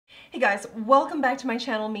Hey guys, welcome back to my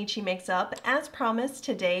channel, Michi Makes Up. As promised,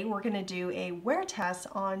 today we're going to do a wear test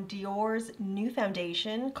on Dior's new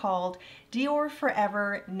foundation called Dior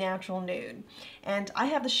Forever Natural Nude. And I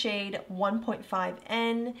have the shade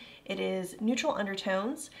 1.5N. It is neutral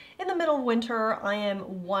undertones. In the middle of winter, I am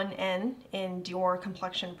 1N in Dior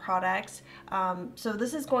complexion products. So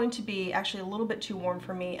this is going to be actually a little bit too warm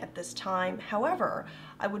for me at this time. However,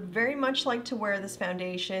 I would very much like to wear this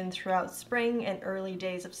foundation throughout spring and early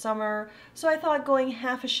days of summer, so I thought going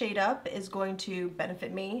half a shade up is going to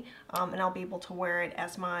benefit me, and I'll be able to wear it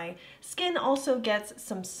as my skin also gets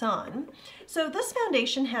some sun. So this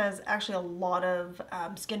foundation has actually a lot of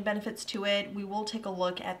skin benefits to it. We will take a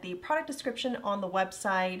look at the product description on the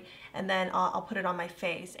website, and then I'll put it on my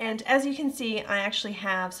face. And as you can see, I actually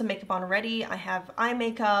have some makeup on already. I have eye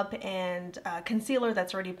makeup and concealer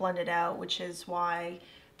that's already blended out, which is why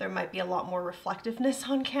there might be a lot more reflectiveness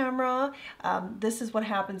on camera. This is what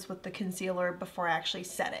happens with the concealer before I actually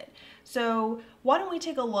set it. So why don't we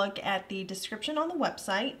take a look at the description on the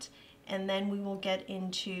website, and then we will get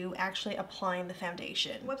into actually applying the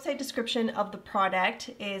foundation. The website description of the product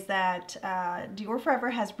is that Dior Forever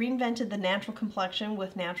has reinvented the natural complexion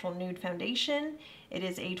with natural nude foundation. It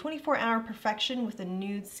is a 24-hour perfection with a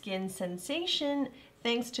nude skin sensation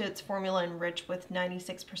thanks to its formula enriched with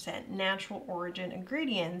 96% natural origin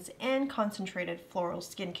ingredients and concentrated floral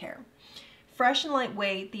skincare. Fresh and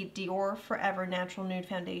lightweight, the Dior Forever Natural Nude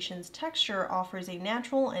Foundation's texture offers a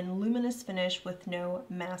natural and luminous finish with no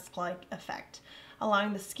mask-like effect.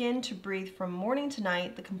 Allowing the skin to breathe from morning to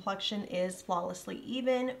night, the complexion is flawlessly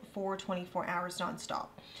even for 24 hours nonstop.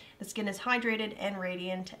 The skin is hydrated and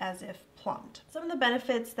radiant as if plumped. Some of the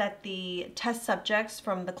benefits that the test subjects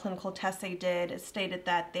from the clinical test they did stated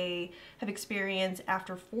that they have experienced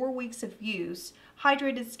after 4 weeks of use: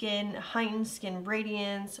 hydrated skin, heightened skin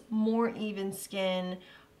radiance, more even skin,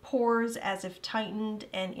 pores as if tightened,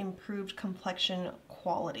 and improved complexion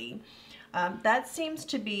quality. That seems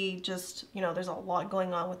to be just, there's a lot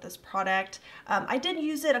going on with this product. I did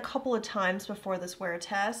use it a couple of times before this wear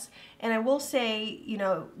test, and I will say,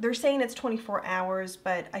 they're saying it's 24 hours,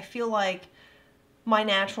 but I feel like my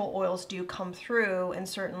natural oils do come through, and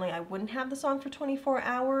certainly I wouldn't have this on for 24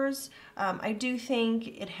 hours. I do think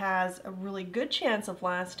it has a really good chance of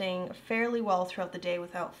lasting fairly well throughout the day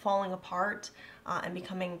without falling apart and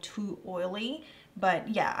becoming too oily. But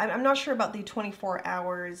yeah, I'm not sure about the 24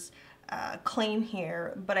 hours claim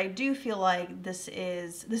here, but I do feel like this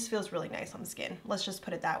feels really nice on the skin. Let's just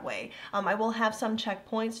put it that way. I will have some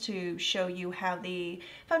checkpoints to show you how the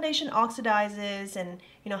foundation oxidizes and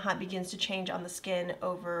how it begins to change on the skin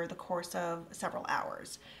over the course of several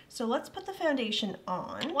hours. So let's put the foundation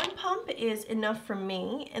on. One pump is enough for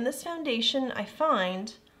me, and this foundation, I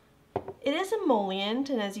find, it is emollient,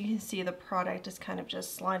 and as you can see, the product is kind of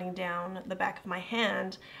just sliding down the back of my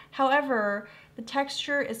hand. However, the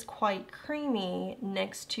texture is quite creamy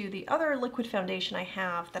next to the other liquid foundation I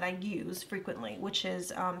have that I use frequently, which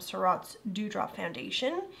is Surratt's Dewdrop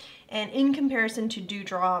foundation. And in comparison to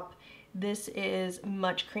Dewdrop, this is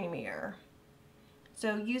much creamier.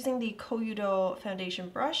 So using the Koyudo foundation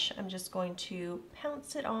brush, I'm just going to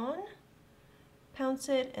pounce it on. Pounce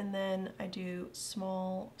it, and then I do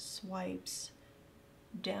small swipes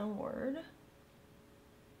downward.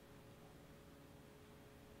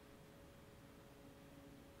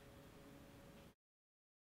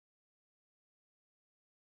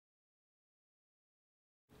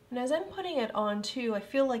 And as I'm putting it on too, I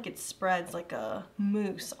feel like it spreads like a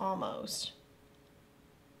mousse almost.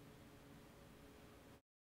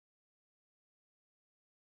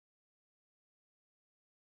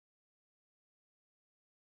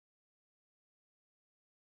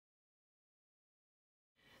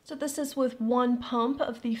 So this is with one pump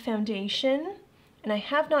of the foundation, and I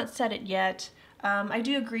have not set it yet. I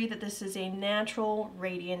do agree that this is a natural,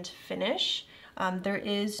 radiant finish. There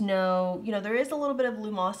is no, there is a little bit of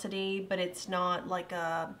lumosity, but it's not like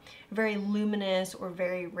a very luminous or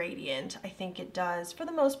very radiant. I think it does, for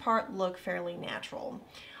the most part, look fairly natural.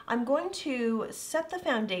 I'm going to set the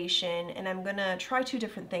foundation, and I'm gonna try two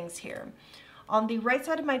different things here. On the right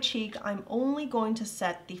side of my cheek, I'm only going to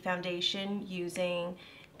set the foundation using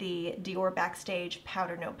the Dior Backstage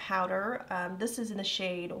Powder No Powder. This is in the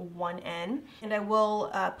shade 1N, and I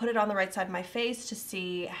will put it on the right side of my face to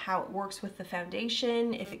see how it works with the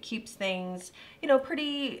foundation, if it keeps things,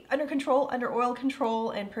 pretty under control, under oil control,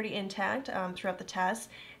 and pretty intact throughout the test.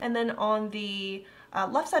 And then on the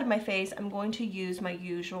left side of my face, I'm going to use my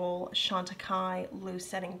usual Chantecaille loose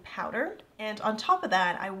setting powder. And on top of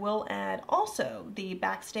that, I will add also the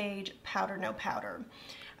Backstage Powder No Powder.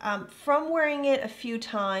 From wearing it a few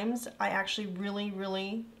times, I actually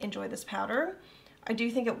really enjoy this powder. I do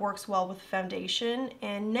think it works well with foundation,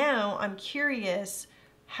 and now I'm curious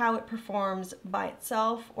how it performs by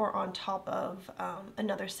itself or on top of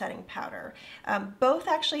another setting powder. Both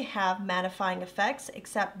actually have mattifying effects,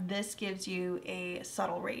 except this gives you a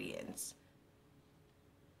subtle radiance.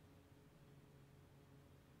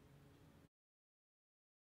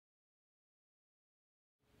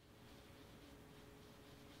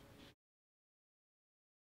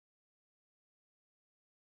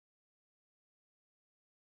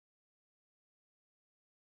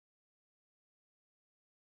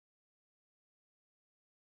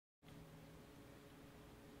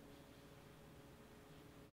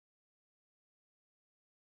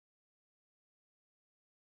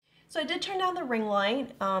 So I did turn down the ring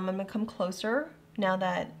light. I'm gonna come closer now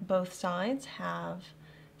that both sides have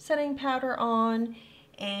setting powder on,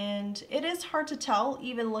 and it is hard to tell,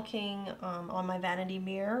 even looking on my vanity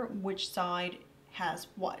mirror, which side has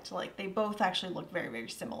what. Like, they both actually look very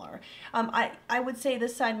similar. I would say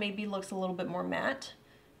this side maybe looks a little bit more matte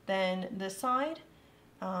than this side.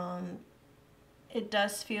 It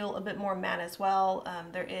does feel a bit more matte as well.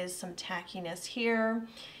 There is some tackiness here.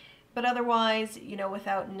 But otherwise, you know,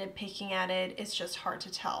 without nitpicking at it, it's just hard to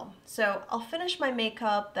tell. So I'll finish my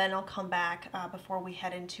makeup, then I'll come back before we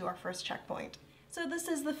head into our first checkpoint. So this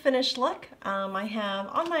is the finished look. I have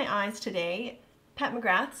on my eyes today Pat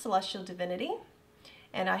McGrath's Celestial Divinity,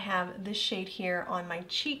 and I have this shade here on my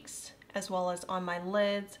cheeks as well as on my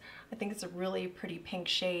lids. I think it's a really pretty pink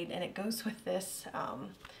shade, and it goes with this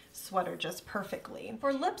sweater just perfectly.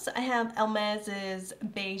 For lips, I have Hermès's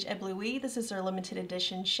Beige Ébloui. This is their limited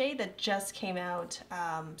edition shade that just came out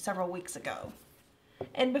several weeks ago.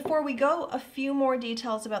 And before we go, a few more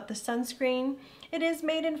details about the sunscreen. It is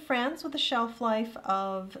made in France with a shelf life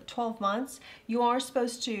of 12 months. You are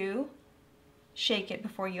supposed to shake it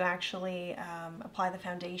before you actually apply the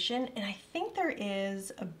foundation. And I think there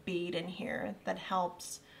is a bead in here that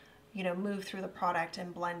helps, you know, move through the product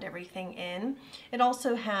and blend everything in. It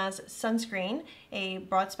also has sunscreen, a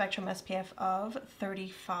broad spectrum SPF of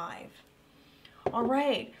 35. All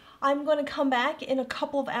right, I'm going to come back in a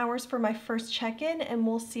couple of hours for my first check-in, and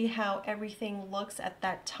we'll see how everything looks at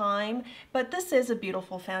that time. But this is a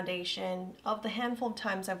beautiful foundation. Of the handful of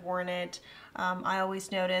times I've worn it, I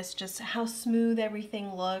always notice just how smooth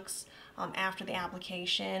everything looks after the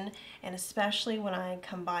application, and especially when I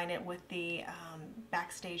combine it with the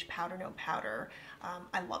Backstage Powder No Powder.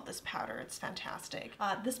 I love this powder, it's fantastic.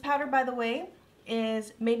 This powder, by the way,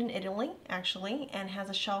 is made in Italy, actually, and has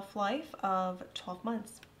a shelf life of 12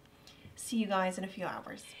 months. See you guys in a few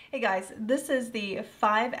hours. Hey guys, this is the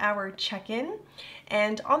 5-hour check-in,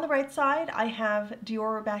 and on the right side I have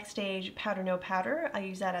Dior Backstage Powder No Powder. I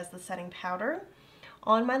use that as the setting powder.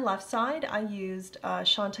 On my left side, I used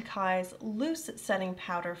Chantecaille's loose setting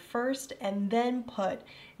powder first, and then put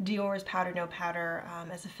Dior's Powder No Powder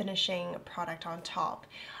as a finishing product on top.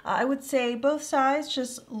 I would say both sides,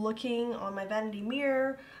 just looking on my vanity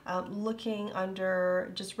mirror, looking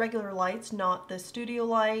under just regular lights, not the studio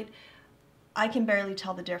light, I can barely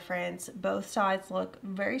tell the difference. Both sides look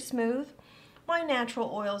very smooth. My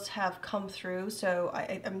natural oils have come through, so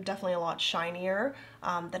I'm definitely a lot shinier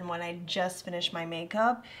than when I just finished my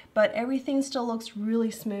makeup, but everything still looks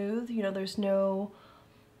really smooth. You know, there's no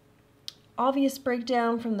obvious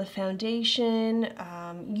breakdown from the foundation.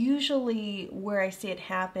 Usually where I see it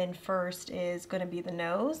happen first is going to be the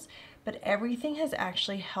nose, but everything has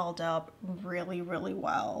actually held up really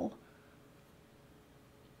well.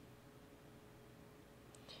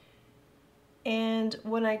 And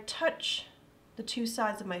when I touch the two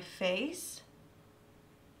sides of my face,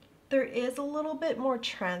 there is a little bit more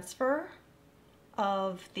transfer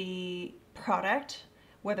of the product,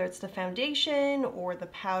 whether it's the foundation or the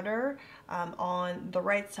powder, on the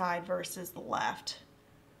right side versus the left.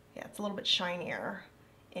 Yeah, it's a little bit shinier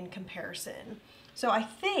in comparison. So I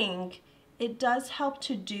think it does help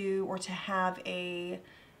to do or to have a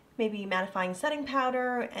maybe mattifying setting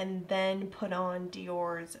powder and then put on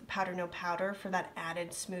Dior's Powder No Powder for that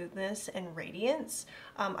added smoothness and radiance.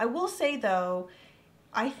 I will say though,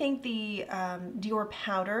 I think the Dior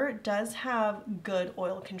powder does have good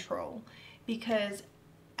oil control, because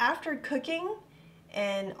after cooking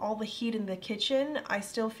and all the heat in the kitchen, I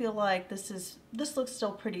still feel like this looks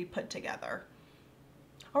still pretty put together.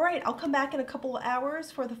 All right, I'll come back in a couple of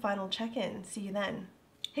hours for the final check-in. See you then.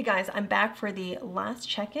 Hey guys, I'm back for the last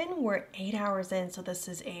check-in. We're 8 hours in, so this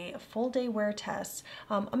is a full day wear test.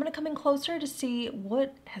 I'm gonna come in closer to see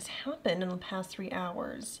what has happened in the past 3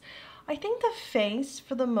 hours. I think the face,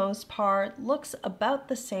 for the most part, looks about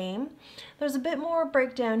the same. There's a bit more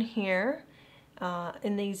breakdown here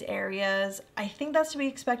in these areas. I think that's to be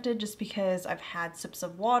expected just because I've had sips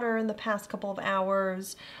of water in the past couple of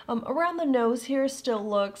hours. Around the nose here still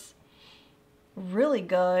looks really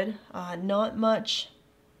good. Not much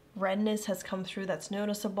redness has come through that's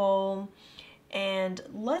noticeable. And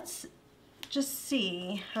let's just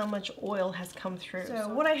see how much oil has come through. So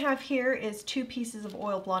what I have here is 2 pieces of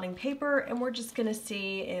oil blotting paper, and we're just gonna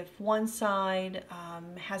see if one side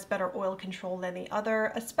has better oil control than the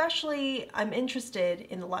other. Especially, I'm interested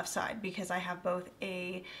in the left side because I have both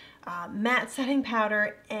a matte setting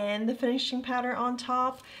powder and the finishing powder on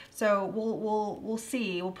top. So we'll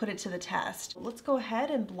see, we'll put it to the test. Let's go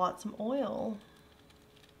ahead and blot some oil.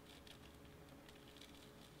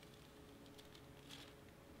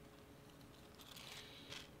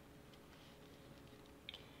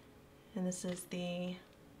 And this is the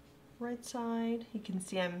right side. You can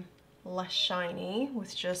see I'm less shiny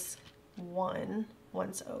with just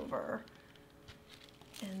once over.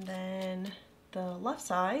 And then the left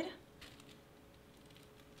side.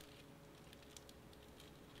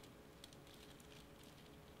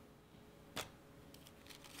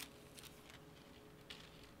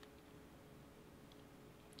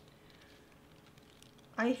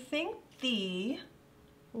 I think the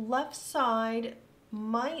left side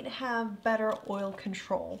might have better oil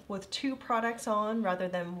control with 2 products on rather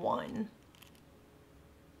than 1.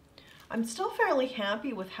 I'm still fairly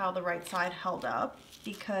happy with how the right side held up,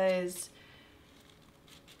 because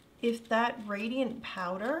if that radiant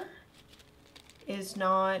powder is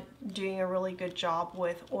not doing a really good job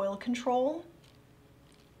with oil control,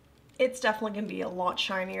 it's definitely going to be a lot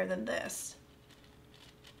shinier than this.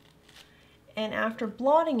 And after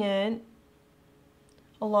blotting it,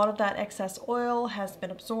 a lot of that excess oil has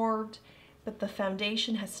been absorbed, but the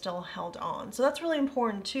foundation has still held on. So that's really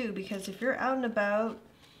important too, because if you're out and about,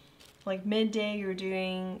 like midday, you're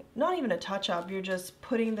doing not even a touch-up, you're just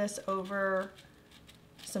putting this over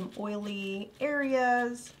some oily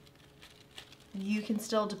areas, you can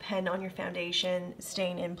still depend on your foundation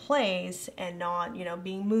staying in place and not, you know,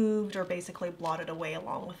 being moved or basically blotted away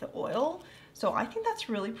along with the oil. So I think that's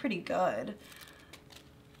really pretty good.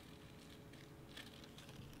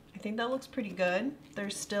 I think that looks pretty good.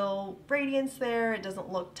 There's still radiance there. It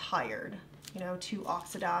doesn't look tired, you know, too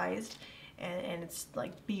oxidized, and it's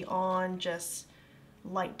like beyond just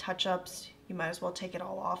light touch-ups. You might as well take it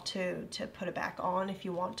all off to put it back on if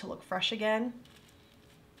you want to look fresh again.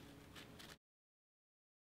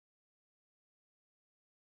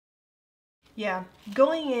 Yeah,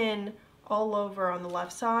 going in all over on the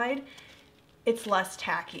left side, it's less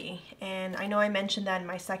tacky, and I know I mentioned that in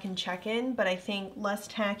my second check-in, but I think less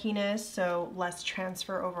tackiness, so less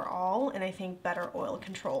transfer overall, and I think better oil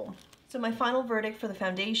control. So my final verdict for the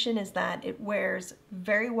foundation is that it wears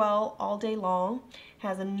very well all day long,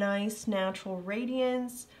 has a nice natural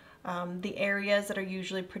radiance. The areas that are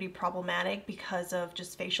usually pretty problematic because of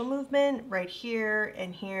just facial movement, right here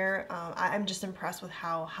and here, I'm just impressed with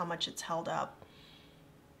how much it's held up.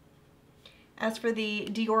 As for the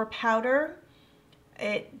Dior powder,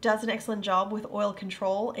 it does an excellent job with oil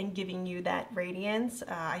control and giving you that radiance.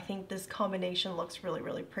 I think this combination looks really,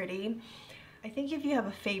 really pretty. I think if you have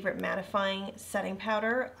a favorite mattifying setting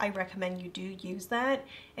powder, I recommend you do use that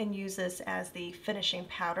and use this as the finishing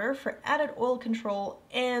powder for added oil control,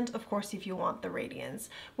 and of course if you want the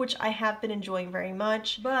radiance, which I have been enjoying very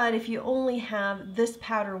much. But if you only have this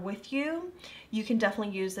powder with you, you can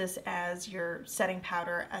definitely use this as your setting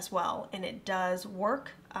powder as well, and it does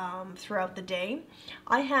work throughout the day.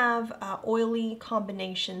 I have oily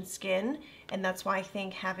combination skin, and that's why I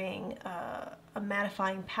think having a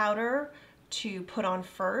mattifying powder to put on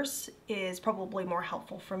first is probably more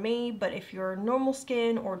helpful for me. But if you're normal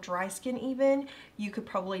skin or dry skin even, you could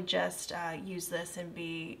probably just use this and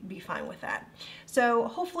be fine with that. So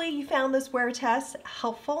hopefully you found this wear test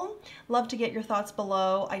helpful. Love to get your thoughts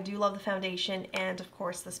below. I do love the foundation and of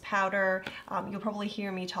course this powder. You'll probably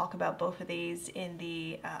hear me talk about both of these in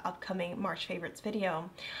the upcoming March favorites video.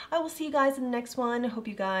 I will see you guys in the next one. I hope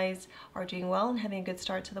you guys are doing well and having a good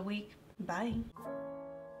start to the week. Bye.